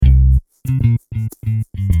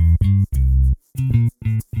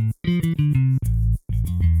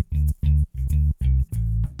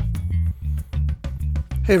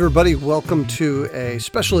Hey everybody, welcome to a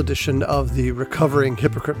special edition of the Recovering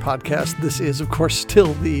Hypocrite podcast. This is, of course,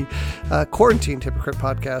 still the Quarantined Hypocrite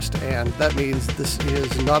podcast, and that means this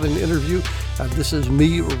is not an interview. This is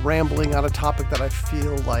me rambling on a topic that I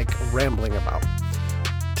feel like rambling about.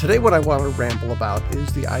 Today, what I want to ramble about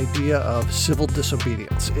is the idea of civil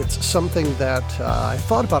disobedience. It's something that I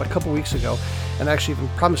thought about a couple weeks ago, and actually even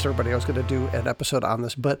promised everybody I was going to do an episode on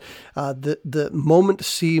this, but the moment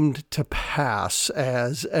seemed to pass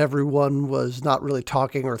as everyone was not really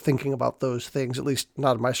talking or thinking about those things, at least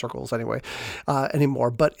not in my circles anyway, anymore.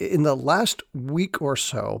 But in the last week or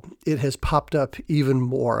so, it has popped up even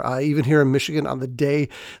more. Even here in Michigan on the day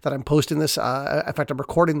that I'm posting this, in fact, I'm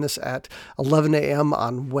recording this at 11 a.m.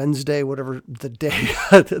 on Wednesday, whatever the day,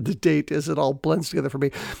 the date is, it all blends together for me.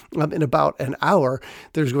 In about an hour,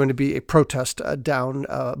 there's going to be a protest down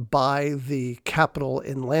by the Capitol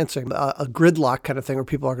in Lansing, a gridlock kind of thing where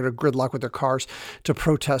people are going to gridlock with their cars to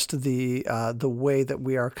protest the way that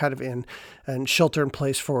we are kind of in shelter in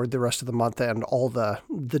place for the rest of the month and all the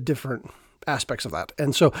different aspects of that.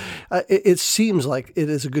 And so it seems like it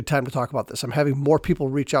is a good time to talk about this. I'm having more people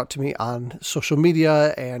reach out to me on social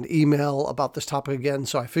media and email about this topic again.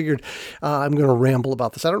 So I figured I'm going to ramble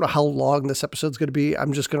about this. I don't know how long this episode is going to be.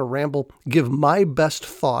 I'm just going to ramble, give my best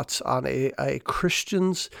thoughts on a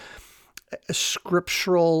Christian's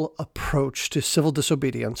scriptural approach to civil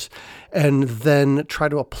disobedience, and then try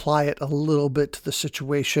to apply it a little bit to the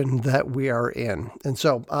situation that we are in. And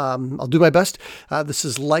so I'll do my best. This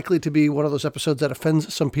is likely to be one of those episodes that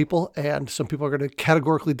offends some people, and some people are going to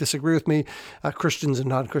categorically disagree with me, Christians and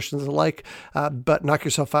non-Christians alike, but knock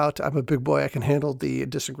yourself out. I'm a big boy. I can handle the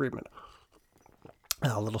disagreement.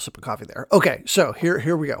 A little sip of coffee there. Okay, so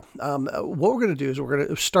here we go. What we're going to do is we're going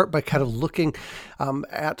to start by kind of looking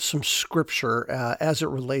at some scripture as it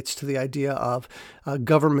relates to the idea of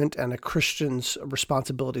government and a Christian's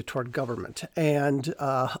responsibility toward government. And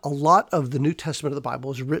a lot of the New Testament of the Bible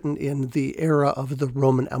is written in the era of the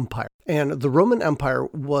Roman Empire. And the Roman Empire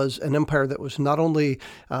was an empire that was not only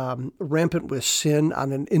rampant with sin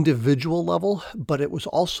on an individual level, but it was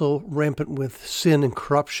also rampant with sin and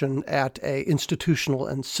corruption at a institutional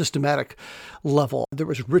and systematic level. There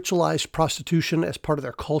was ritualized prostitution as part of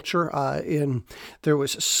their culture. There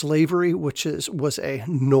was slavery, which was a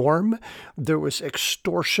norm. There was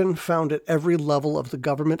extortion found at every level of the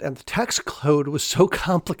government, and the tax code was so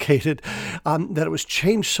complicated that it was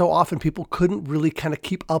changed so often people couldn't really kind of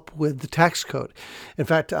keep up with the tax code. In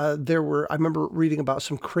fact, I remember reading about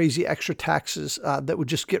some crazy extra taxes that would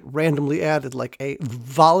just get randomly added, like a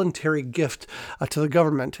voluntary gift to the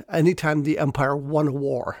government anytime the empire won a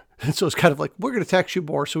war. And so it's kind of like, we're going to tax you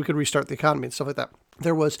more so we can restart the economy and stuff like that.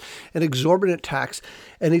 There was an exorbitant tax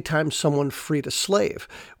anytime someone freed a slave,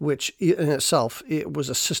 which in itself, it was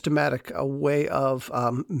a systematic way of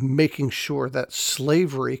making sure that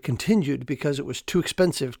slavery continued because it was too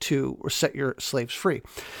expensive to set your slaves free.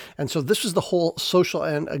 And so this was the whole social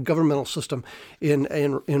and governmental system in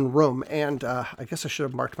Rome. And I guess I should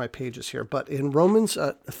have marked my pages here, but in Romans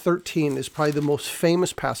 13 is probably the most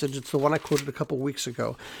famous passage. It's the one I quoted a couple weeks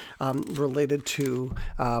ago related to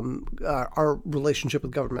our relationship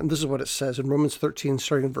with government. And this is what it says in Romans 13,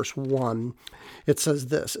 starting in verse 1. It says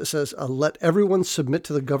this. It says, let everyone submit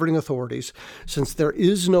to the governing authorities, since there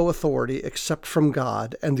is no authority except from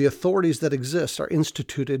God, and the authorities that exist are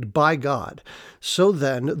instituted by God. So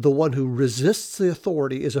then, the one who resists the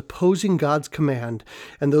authority is opposing God's command,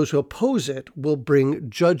 and those who oppose it will bring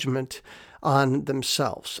judgment on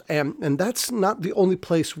themselves. And that's not the only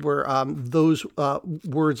place where those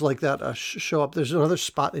words like that show up. There's another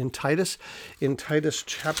spot in Titus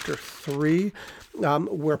chapter 3,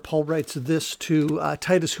 where Paul writes this to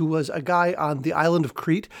Titus, who was a guy on the island of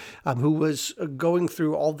Crete, who was going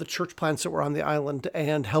through all the church plants that were on the island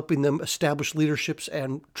and helping them establish leaderships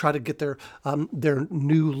and try to get their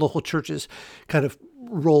new local churches kind of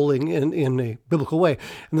rolling in a biblical way.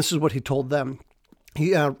 And this is what he told them.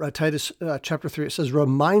 Titus chapter 3, it says,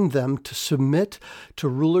 remind them to submit to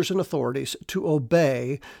rulers and authorities, to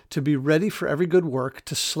obey, to be ready for every good work,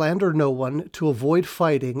 to slander no one, to avoid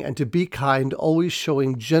fighting, and to be kind, always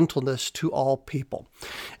showing gentleness to all people.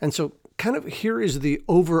 And so kind of here is the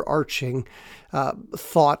overarching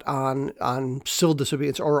thought on civil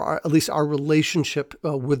disobedience, or at least our relationship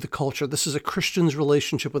with the culture. This is a Christian's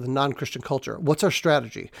relationship with a non-Christian culture. What's our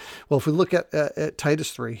strategy? Well, if we look at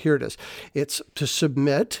Titus 3, here it is. It's to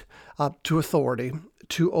submit to authority,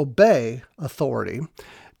 to obey authority,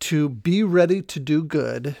 to be ready to do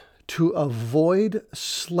good, to avoid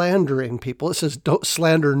slandering people. It says don't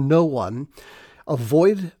slander no one,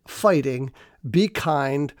 avoid fighting, be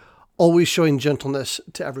kind, always showing gentleness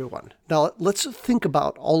to everyone. Now, let's think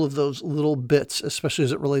about all of those little bits, especially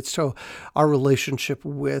as it relates to our relationship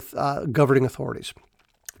with governing authorities.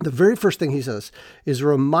 The very first thing he says is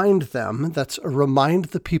remind them, remind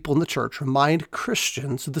the people in the church, remind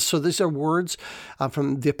Christians. So these are words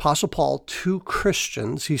from the Apostle Paul to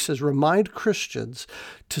Christians. He says, remind Christians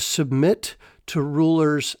to submit to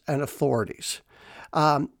rulers and authorities.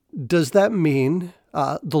 Does that mean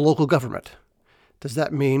the local government? Does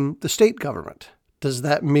that mean the state government? Does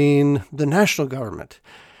that mean the national government?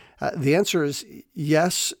 The answer is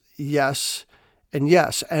yes, yes, and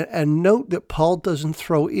yes. And note that Paul doesn't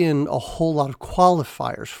throw in a whole lot of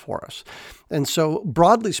qualifiers for us. And so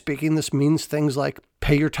broadly speaking, this means things like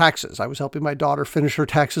pay your taxes. I was helping my daughter finish her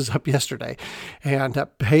taxes up yesterday, and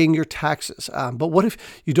paying your taxes. But what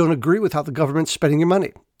if you don't agree with how the government's spending your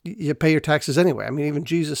money? You pay your taxes anyway. I mean, even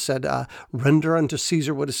Jesus said, render unto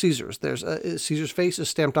Caesar what is Caesar's. There's Caesar's face is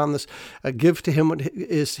stamped on this, give to him what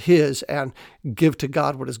is his, and give to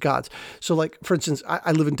God what is God's. So like, for instance,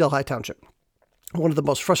 I live in Delhi Township. One of the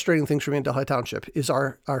most frustrating things for me in Delhi Township is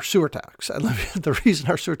our sewer tax. And the reason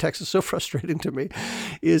our sewer tax is so frustrating to me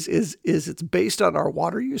is it's based on our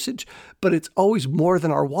water usage, but it's always more than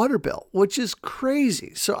our water bill, which is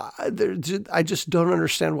crazy. So I just don't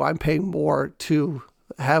understand why I'm paying more to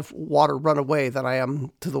have water run away than I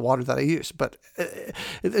am to the water that I use. But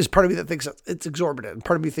there's part of me that thinks it's exorbitant, and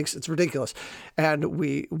part of me thinks it's ridiculous. And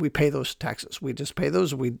we pay those taxes. We just pay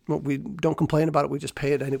those. We don't complain about it. We just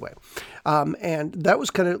pay it anyway. And that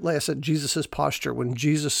was kind of, like I said, Jesus's posture. When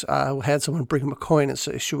Jesus had someone bring him a coin and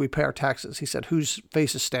say, should we pay our taxes? He said, whose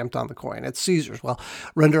face is stamped on the coin? It's Caesar's. Well,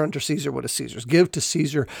 render unto Caesar what is Caesar's. Give to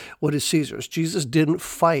Caesar what is Caesar's. Jesus didn't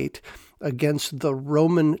fight against the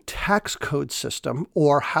Roman tax code system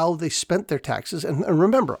or how they spent their taxes. And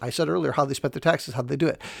remember, I said earlier how they spent their taxes. How did they do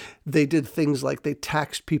it? They did things like they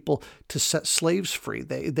taxed people to set slaves free.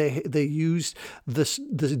 They used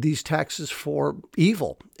these taxes for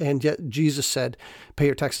evil. And yet Jesus said, pay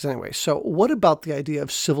your taxes anyway. So what about the idea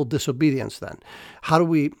of civil disobedience then? How do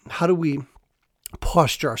we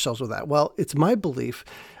posture ourselves with that? Well, it's my belief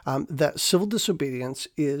that civil disobedience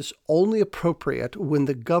is only appropriate when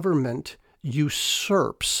the government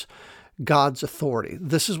usurps God's authority.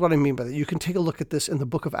 This is what I mean by that. You can take a look at this in the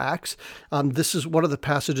book of Acts. This is one of the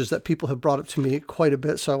passages that people have brought up to me quite a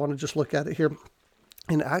bit, so I want to just look at it here.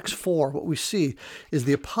 In Acts 4, what we see is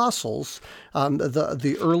the apostles,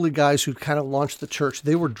 the early guys who kind of launched the church,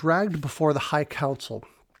 they were dragged before the high council.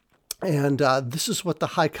 And this is what the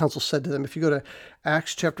high council said to them. If you go to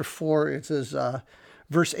Acts chapter 4, it says,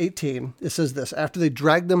 verse 18, it says this. After they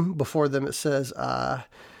dragged them before them, it says,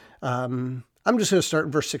 I'm just going to start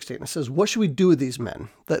in verse 16. It says, what should we do with these men,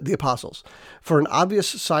 the apostles? For an obvious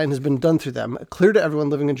sign has been done through them, clear to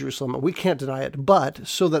everyone living in Jerusalem. We can't deny it, but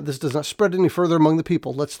so that this does not spread any further among the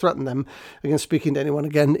people, let's threaten them against speaking to anyone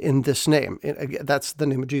again in this name. That's the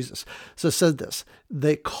name of Jesus. So it says this,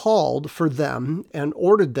 they called for them and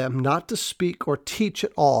ordered them not to speak or teach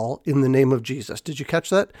at all in the name of Jesus. Did you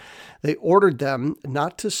catch that? They ordered them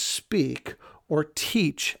not to speak or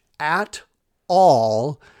teach at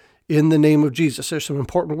all in the name of Jesus. There's some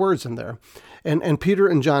important words in there. And Peter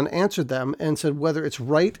and John answered them and said, whether it's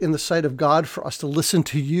right in the sight of God for us to listen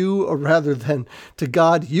to you or rather than to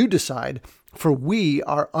God, you decide, for we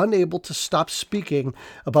are unable to stop speaking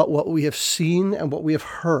about what we have seen and what we have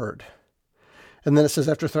heard. And then it says,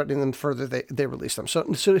 after threatening them further, they release them. So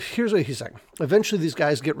here's what he's saying. Eventually these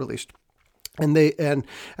guys get released. And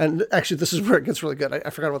actually, this is where it gets really good. I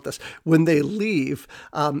forgot about this. When they leave,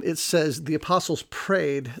 it says the apostles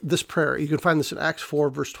prayed this prayer. You can find this in Acts 4,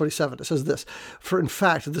 verse 27. It says this, for in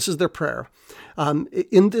fact, this is their prayer.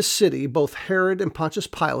 In this city, both Herod and Pontius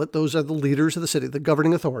Pilate, those are the leaders of the city, the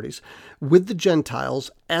governing authorities, with the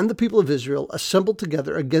Gentiles and the people of Israel assembled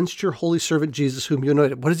together against your holy servant Jesus, whom you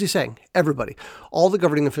anointed. What is he saying? Everybody, all the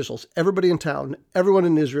governing officials, everybody in town, everyone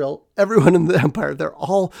in Israel, everyone in the empire, they're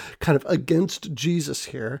all kind of against Jesus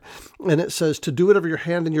here. And it says to do whatever your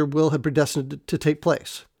hand and your will had predestined to take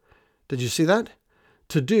place. Did you see that?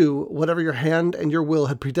 To do whatever your hand and your will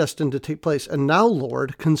had predestined to take place. And now,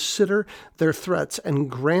 Lord, consider their threats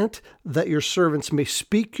and grant that your servants may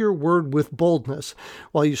speak your word with boldness,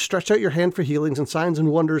 while you stretch out your hand for healings and signs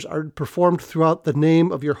and wonders are performed throughout the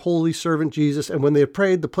name of your holy servant Jesus. And when they had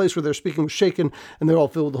prayed, the place where they're speaking was shaken, and they're all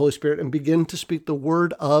filled with the Holy Spirit and begin to speak the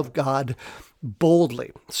word of God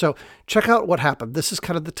boldly. So check out what happened. This is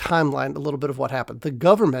kind of the timeline, a little bit of what happened. The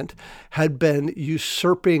government had been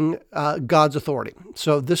usurping God's authority.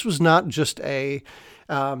 So this was not just a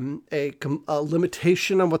a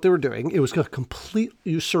limitation on what they were doing. It was a complete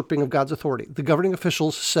usurping of God's authority. The governing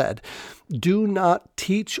officials said, do not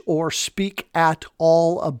teach or speak at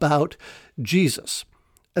all about Jesus.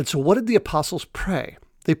 And so what did the apostles pray?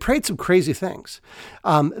 They prayed some crazy things.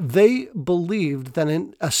 They believed that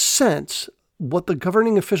in a sense, what the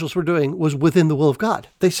governing officials were doing was within the will of God.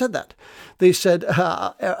 They said that. They said,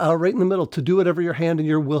 right in the middle, to do whatever your hand and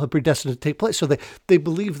your will have predestined to take place. So they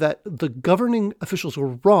believed that the governing officials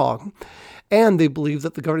were wrong, and they believed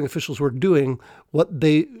that the governing officials were doing what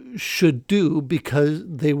they should do because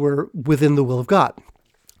they were within the will of God.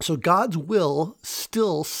 So God's will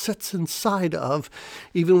still sits inside of,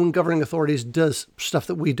 even when governing authorities does stuff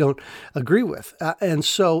that we don't agree with. And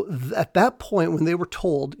so at that point, when they were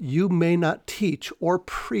told, you may not teach or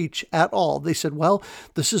preach at all, they said, well,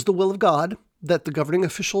 this is the will of God, that the governing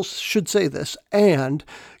officials should say this, and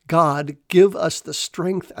God, give us the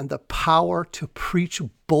strength and the power to preach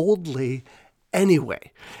boldly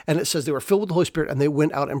anyway. And it says they were filled with the Holy Spirit and they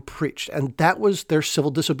went out and preached. And that was their civil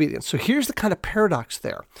disobedience. So here's the kind of paradox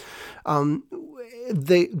there.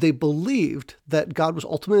 They believed that God was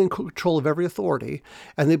ultimately in control of every authority,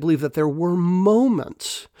 and they believed that there were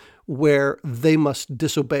moments where they must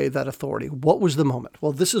disobey that authority. What was the moment?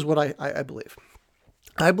 Well, this is what I believe.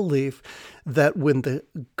 I believe that when the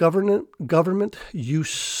government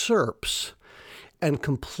usurps and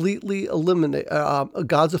completely eliminate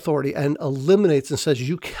God's authority and eliminates and says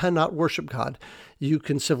you cannot worship God, you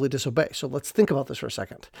can civilly disobey. So let's think about this for a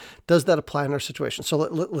second. Does that apply in our situation? So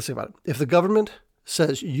let's think about it. If the government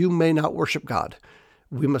says you may not worship God,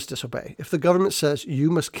 we must disobey. If the government says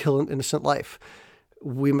you must kill an innocent life,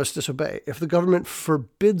 we must disobey. If the government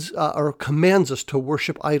forbids or commands us to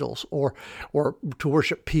worship idols or to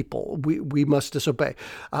worship people, we must disobey.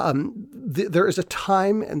 There is a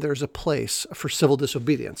time and there's a place for civil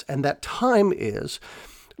disobedience, and that time is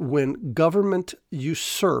when government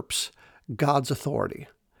usurps God's authority.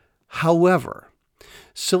 However,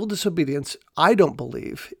 civil disobedience, I don't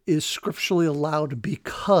believe, is scripturally allowed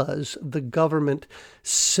because the government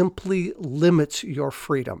simply limits your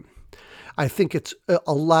freedom. I think it's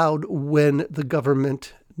allowed when the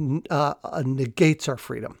government negates our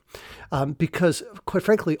freedom, because, quite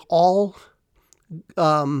frankly, all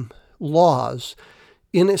laws,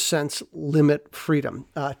 in a sense, limit freedom.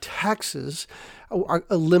 Taxes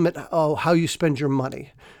limit how you spend your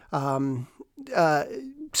money.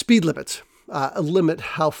 Speed limits limit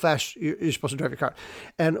how fast you're supposed to drive your car.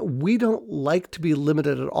 And we don't like to be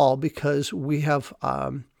limited at all because we have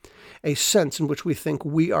a sense in which we think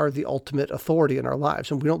we are the ultimate authority in our lives,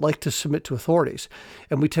 and we don't like to submit to authorities.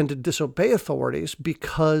 And we tend to disobey authorities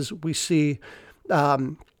because we see,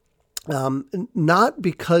 not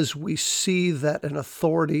because we see that an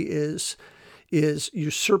authority is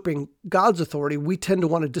usurping God's authority. We tend to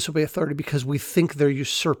want to disobey authority because we think they're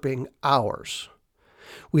usurping ours.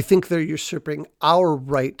 We think they're usurping our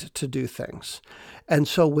right to do things. And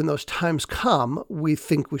so when those times come, we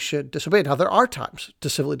think we should disobey. Now, there are times to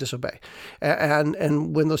civilly disobey.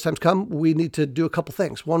 And when those times come, we need to do a couple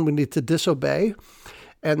things. One, we need to disobey.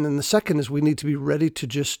 And then the second is we need to be ready to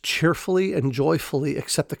just cheerfully and joyfully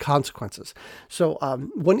accept the consequences. So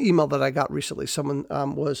one email that I got recently, someone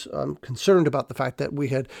was concerned about the fact that we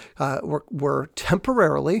had were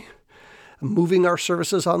temporarily moving our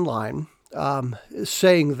services online,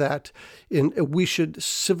 saying that we should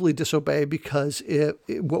civilly disobey because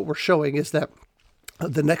what we're showing is that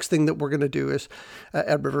the next thing that we're going to do is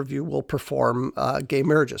at Riverview, we'll perform gay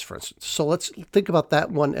marriages, for instance. So let's think about that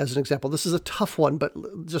one as an example. This is a tough one, but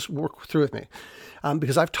just work through with me.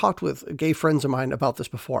 Because I've talked with gay friends of mine about this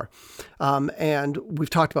before. And we've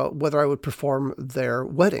talked about whether I would perform their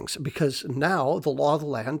weddings, because now the law of the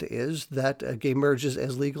land is that gay marriage is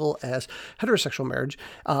as legal as heterosexual marriage.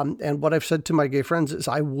 And what I've said to my gay friends is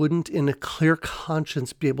I wouldn't in a clear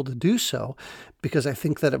conscience be able to do so because I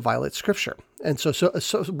think that it violates Scripture. And so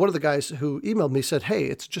one of the guys who emailed me said, hey,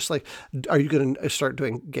 it's just like, are you going to start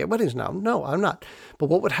doing gay weddings now? No, I'm not. But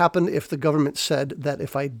what would happen if the government said that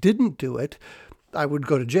if I didn't do it, I would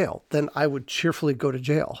go to jail? Then I would cheerfully go to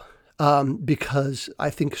jail because I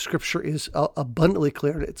think Scripture is abundantly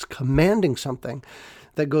clear and it's commanding something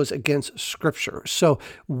that goes against Scripture. So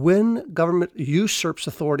when government usurps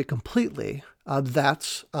authority completely,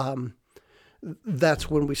 that's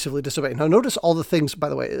when we civilly disobey. Now, notice all the things, by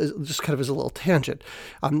the way, just kind of as a little tangent,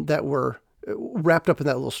 that were wrapped up in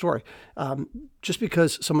that little story. Just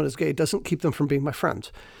because someone is gay doesn't keep them from being my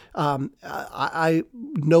friends. I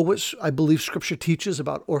know what I believe Scripture teaches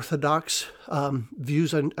about orthodox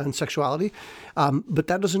views on sexuality, but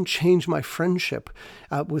that doesn't change my friendship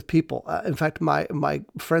with people. In fact, my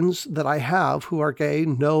friends that I have who are gay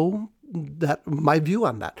know that my view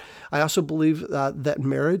on that. I also believe that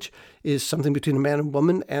marriage is something between a man and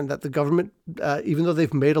woman, and that the government, even though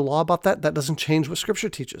they've made a law about that, that doesn't change what Scripture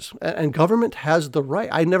teaches. And government has the right.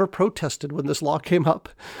 I never protested when this law came up,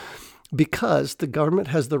 because the government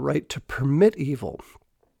has the right to permit evil.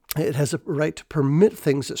 It has a right to permit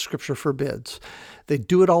things that Scripture forbids. They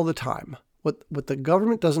do it all the time. What the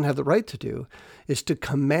government doesn't have the right to do is to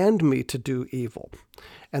command me to do evil.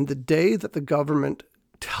 And the day that the government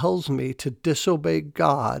tells me to disobey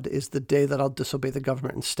God is the day that I'll disobey the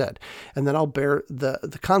government instead. And then I'll bear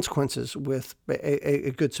the consequences with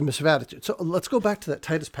a good submissive attitude. So let's go back to that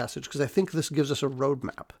Titus passage, because I think this gives us a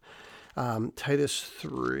roadmap. Titus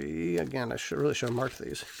 3, again, I should have marked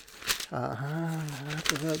these.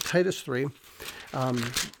 Titus 3,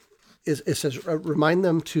 it says, remind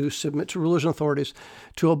them to submit to rulers and authorities,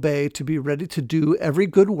 to obey, to be ready to do every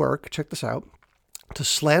good work, check this out, to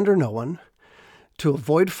slander no one, to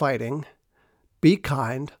avoid fighting, be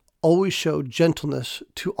kind, always show gentleness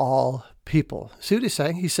to all people. See what he's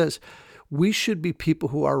saying? He says, we should be people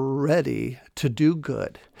who are ready to do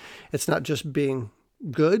good. It's not just being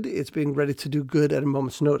good, it's being ready to do good at a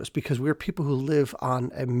moment's notice, because we're people who live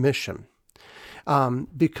on a mission.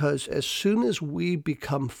 Because as soon as we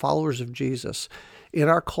become followers of Jesus, in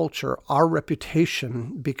our culture, our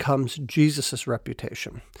reputation becomes Jesus's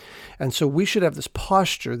reputation. And so we should have this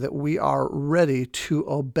posture that we are ready to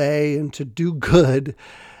obey and to do good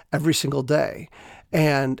every single day.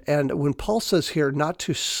 And when Paul says here not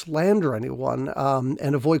to slander anyone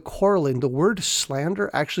and avoid quarreling, the word slander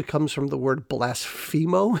actually comes from the word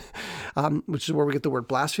blasphemo, which is where we get the word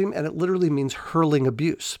blaspheme, and it literally means hurling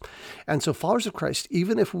abuse. And so followers of Christ,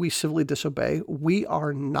 even if we civilly disobey, we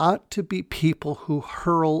are not to be people who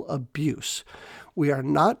hurl abuse. We are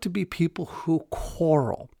not to be people who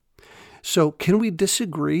quarrel. So can we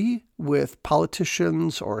disagree with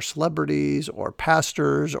politicians or celebrities or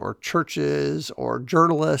pastors or churches or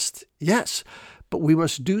journalists? Yes, but we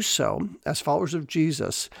must do so as followers of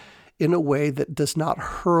Jesus in a way that does not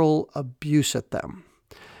hurl abuse at them.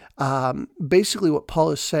 Basically, what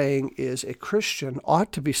Paul is saying is a Christian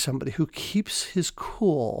ought to be somebody who keeps his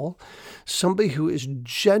cool, somebody who is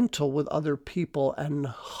gentle with other people and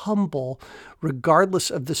humble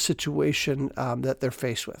regardless of the situation that they're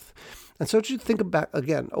faced with. And so you think about,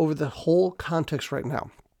 again, over the whole context right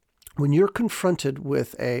now, when you're confronted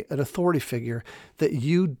with an authority figure that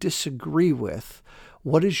you disagree with,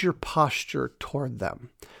 what is your posture toward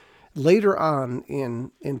them? Later on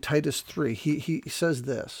in Titus 3, he says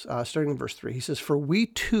this, starting in verse 3, he says, "For we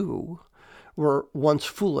too were once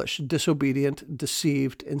foolish, disobedient,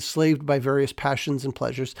 deceived, enslaved by various passions and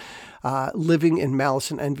pleasures, living in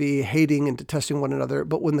malice and envy, hating and detesting one another.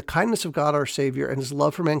 But when the kindness of God our Savior and his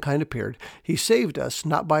love for mankind appeared, he saved us,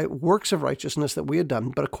 not by works of righteousness that we had done,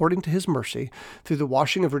 but according to his mercy, through the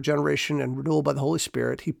washing of regeneration and renewal by the Holy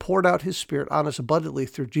Spirit. He poured out his Spirit on us abundantly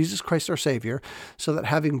through Jesus Christ our Savior, so that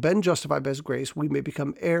having been justified by his grace, we may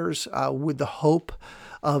become heirs with the hope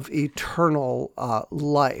of eternal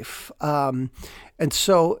life." And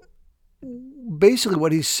so basically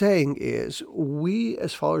what he's saying is we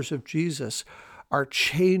as followers of Jesus are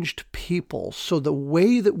changed people. So the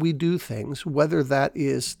way that we do things, whether that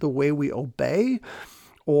is the way we obey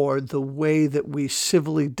or the way that we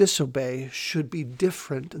civilly disobey, should be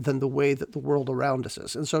different than the way that the world around us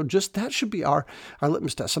is. And so just that should be our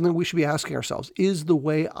litmus test, something we should be asking ourselves. Is the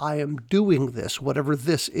way I am doing this, whatever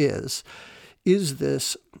this is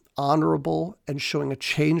this honorable and showing a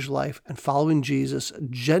changed life and following Jesus,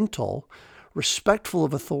 gentle, respectful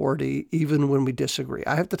of authority, even when we disagree?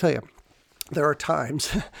 I have to tell you, there are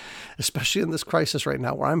times, especially in this crisis right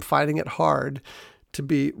now, where I'm finding it hard to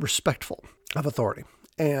be respectful of authority.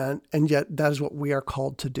 And yet that is what we are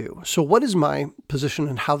called to do. So what is my position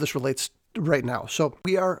and how this relates right now? So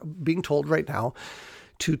we are being told right now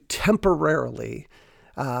to temporarily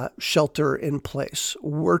shelter in place.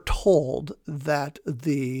 We're told that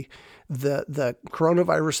the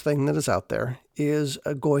coronavirus thing that is out there is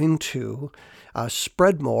going to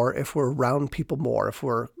spread more if we're around people more, if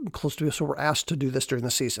we're close to people. So we're asked to do this during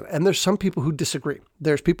the season. And there's some people who disagree.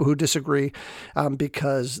 There's people who disagree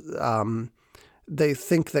because They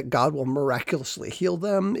think that God will miraculously heal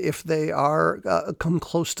them if they are come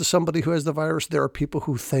close to somebody who has the virus. There are people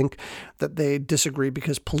who think that they disagree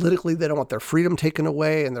because politically they don't want their freedom taken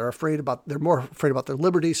away, and they're more afraid about their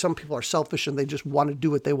liberty. Some people are selfish and they just want to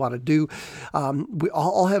do what they want to do. We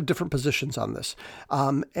all have different positions on this,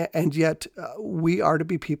 and yet we are to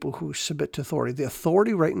be people who submit to authority. The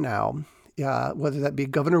authority right now, whether that be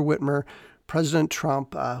Governor Whitmer, President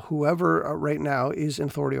Trump, whoever right now is in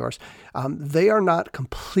authority of ours, they are not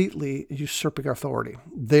completely usurping our authority.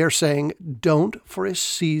 They're saying, don't for a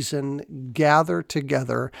season gather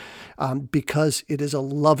together because it is a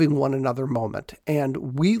loving one another moment.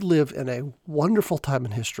 And we live in a wonderful time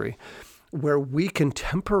in history where we can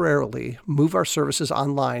temporarily move our services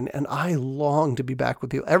online. And I long to be back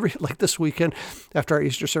with you. Like this weekend after our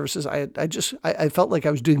Easter services, I felt like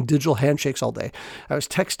I was doing digital handshakes all day. I was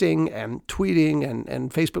texting and tweeting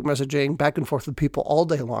and Facebook messaging back and forth with people all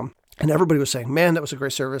day long. And everybody was saying, man, that was a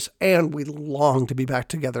great service. And we long to be back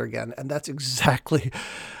together again. And that's exactly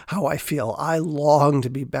how I feel. I long to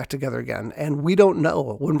be back together again. And we don't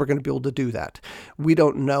know when we're going to be able to do that. We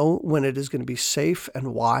don't know when it is going to be safe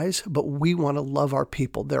and wise, but we want to love our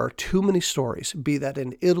people. There are too many stories, be that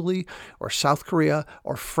in Italy or South Korea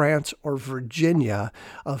or France or Virginia,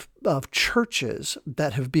 of churches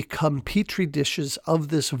that have become petri dishes of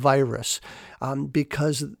this virus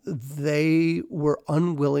because they were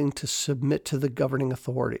unwilling to submit to the governing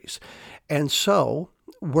authorities. And so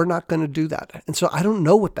we're not going to do that. And so I don't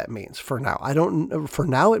know what that means for now. I know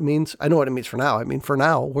what it means for now. I mean, for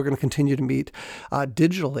now, we're going to continue to meet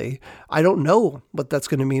digitally. I don't know what that's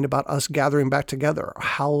going to mean about us gathering back together,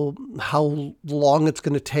 how long it's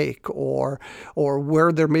going to take, or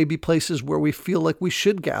where there may be places where we feel like we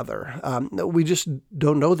should gather. We just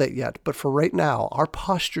don't know that yet. But for right now, our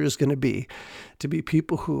posture is going to be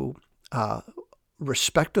people who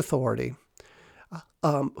respect authority,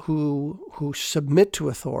 who submit to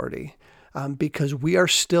authority, because we are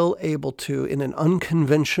still able to, in an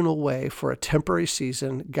unconventional way, for a temporary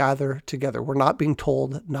season, gather together. We're not being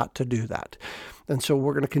told not to do that. And so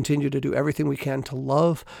we're going to continue to do everything we can to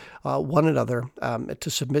love one another, to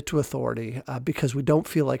submit to authority, because we don't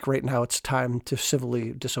feel like right now it's time to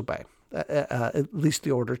civilly disobey. At least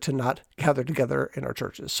the order to not gather together in our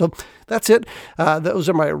churches. So that's it. Those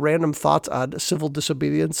are my random thoughts on civil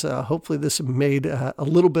disobedience. Hopefully this made a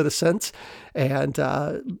little bit of sense. And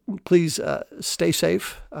please stay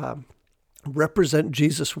safe. Represent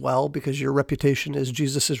Jesus well, because your reputation is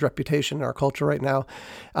Jesus' reputation in our culture right now.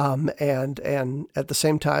 And at the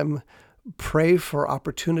same time, pray for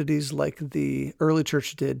opportunities like the early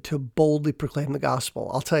church did to boldly proclaim the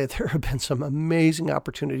gospel. I'll tell you, there have been some amazing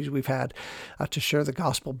opportunities we've had to share the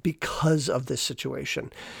gospel because of this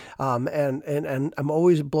situation. And I'm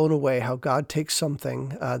always blown away how God takes something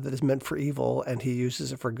that is meant for evil and he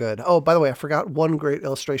uses it for good. Oh, by the way, I forgot one great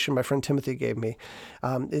illustration my friend Timothy gave me,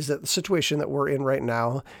 is that the situation that we're in right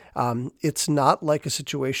now, it's not like a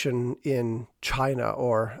situation in China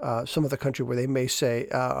or some other country where they may say,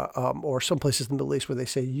 or some places in the Middle East where they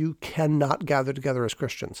say you cannot gather together as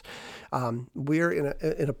Christians. We're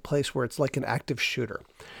in a place where it's like an active shooter.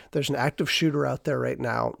 There's an active shooter out there right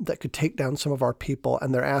now that could take down some of our people,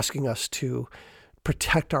 and they're asking us to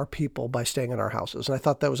protect our people by staying in our houses. And I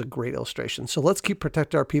thought that was a great illustration. So let's keep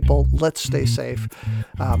protecting our people. Let's stay safe.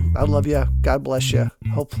 I love you. God bless you.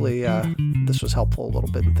 Hopefully this was helpful a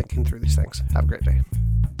little bit in thinking through these things. Have a great day.